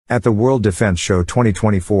At the World Defense Show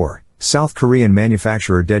 2024, South Korean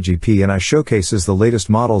manufacturer DAEJI P&I showcases the latest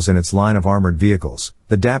models in its line of armored vehicles,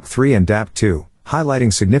 the Dapc-3 and Dapc-2,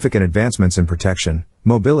 highlighting significant advancements in protection,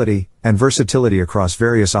 mobility, and versatility across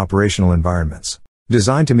various operational environments.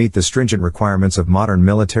 Designed to meet the stringent requirements of modern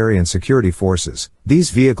military and security forces, these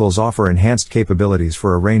vehicles offer enhanced capabilities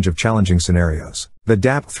for a range of challenging scenarios. The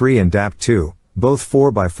Dapc-3 and Dapc-2, both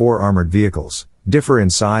 4x4 armored vehicles, differ in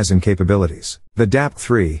size and capabilities. The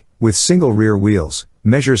Dapc-3, with single rear wheels,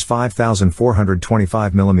 measures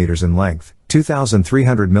 5,425 mm in length,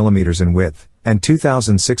 2,300 mm in width, and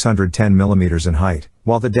 2,610 mm in height,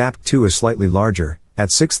 while the Dapc-2 is slightly larger,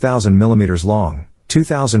 at 6,000 mm long,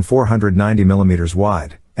 2,490 mm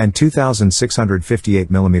wide, and 2,658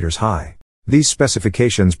 mm high. These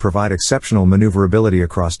specifications provide exceptional maneuverability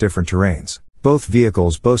across different terrains. Both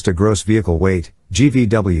vehicles boast a gross vehicle weight,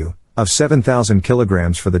 GVW, of 7,000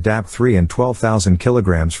 kg for the Dapc-3 and 12,000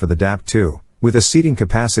 kg for the Dapc-2, with a seating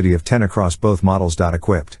capacity of 10 across both models.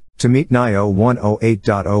 Equipped to meet NI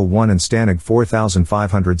 0108.01 and STANAG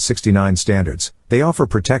 4569 standards, they offer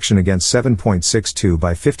protection against 7.62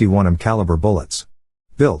 by 51 caliber bullets.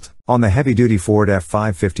 Built on the heavy-duty Ford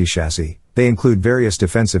F-550 chassis, they include various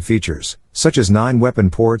defensive features, such as 9 weapon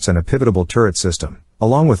ports and a pivotable turret system,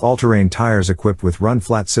 along with all-terrain tires equipped with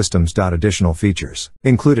run-flat systems. Additional features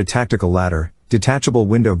include a tactical ladder, detachable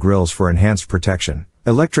window grills for enhanced protection,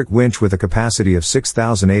 electric winch with a capacity of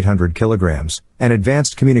 6,800 kg, and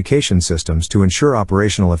advanced communication systems to ensure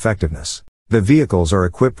operational effectiveness. The vehicles are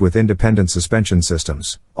equipped with independent suspension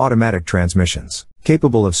systems, automatic transmissions,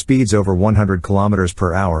 capable of speeds over 100 km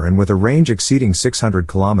per hour and with a range exceeding 600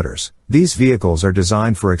 km. These vehicles are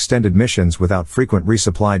designed for extended missions without frequent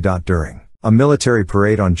resupply. During a military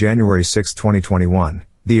parade on January 6, 2021,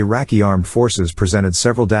 the Iraqi Armed Forces presented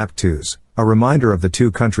several Dapc-2s, a reminder of the two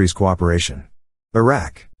countries' cooperation.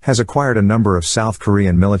 Iraq has acquired a number of South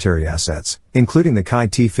Korean military assets, including the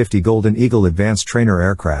Ki-T-50 Golden Eagle advanced trainer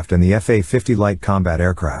aircraft and the Fa-50 light combat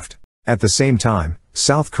aircraft. At the same time,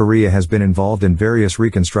 South Korea has been involved in various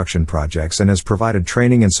reconstruction projects and has provided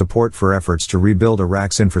training and support for efforts to rebuild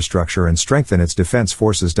Iraq's infrastructure and strengthen its defense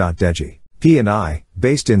forces. DAEJI P&I,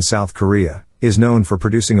 based in South Korea, is known for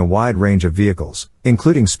producing a wide range of vehicles,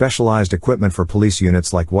 including specialized equipment for police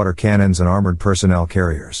units like water cannons and armored personnel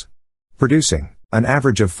carriers. Producing an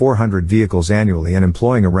average of 400 vehicles annually and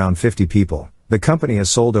employing around 50 people, the company has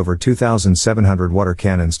sold over 2,700 water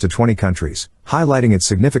cannons to 20 countries, highlighting its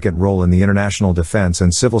significant role in the international defense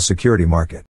and civil security market.